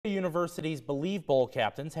University's Believe Bowl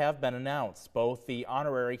captains have been announced. Both the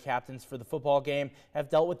honorary captains for the football game have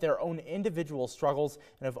dealt with their own individual struggles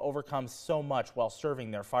and have overcome so much while serving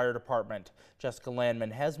their fire department. Jessica Landman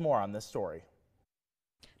has more on this story.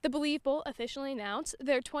 The Believe Bowl officially announced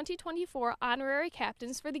their 2024 honorary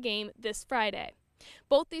captains for the game this Friday.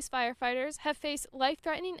 Both these firefighters have faced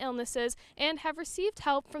life-threatening illnesses and have received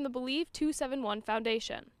help from the Believe 271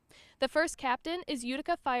 Foundation. The first captain is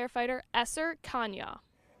Utica firefighter Esser Kanya.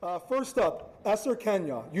 First up, Esser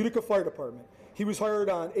Kenya, Utica Fire Department. He was hired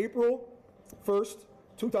on April 1st,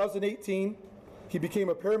 2018. He became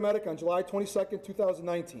a paramedic on July 22nd,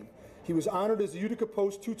 2019. He was honored as the Utica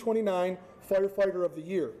Post 229 Firefighter of the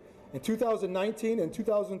Year in 2019 and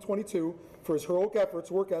 2022 for his heroic efforts,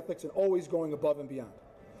 work ethics, and always going above and beyond.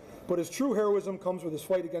 But his true heroism comes with his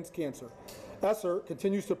fight against cancer. Esser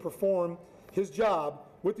continues to perform his job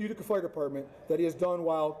with the Utica Fire Department that he has done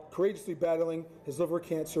while courageously battling his liver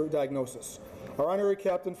cancer diagnosis. Our honorary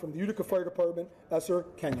captain from the Utica Fire Department, Esser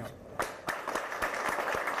Kenya.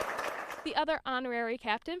 The other honorary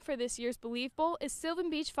captain for this year's Believe Bowl is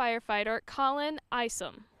Sylvan Beach firefighter Colin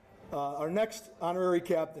Isom. Our next honorary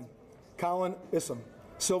captain, Colin Isom,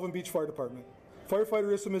 Sylvan Beach Fire Department.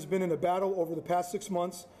 Firefighter Isom has been in a battle over the past 6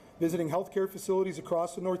 months, visiting healthcare facilities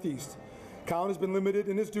across the Northeast. Colin has been limited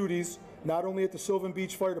in his duties, not only at the Sylvan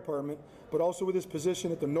Beach Fire Department, but also with his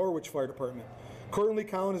position at the Norwich Fire Department. Currently,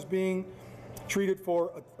 Colin is being treated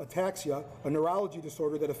for ataxia, a neurology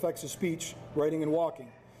disorder that affects his speech, writing, and walking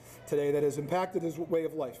today that has impacted his way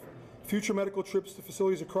of life. Future medical trips to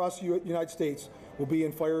facilities across the United States will be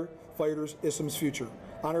in firefighters Isom's future.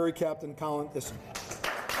 Honorary Captain Colin Isom.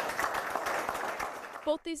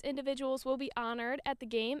 Both these individuals will be honored at the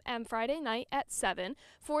game on Friday night at 7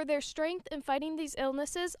 for their strength in fighting these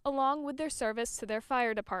illnesses along with their service to their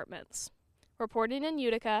fire departments. Reporting in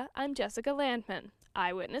Utica, I'm Jessica Landman,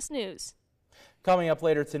 Eyewitness News. Coming up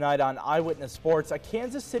later tonight on Eyewitness Sports, a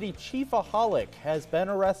Kansas City chiefaholic has been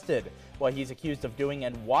arrested. What he's accused of doing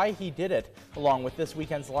and why he did it, along with this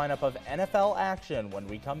weekend's lineup of NFL action when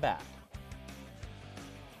we come back.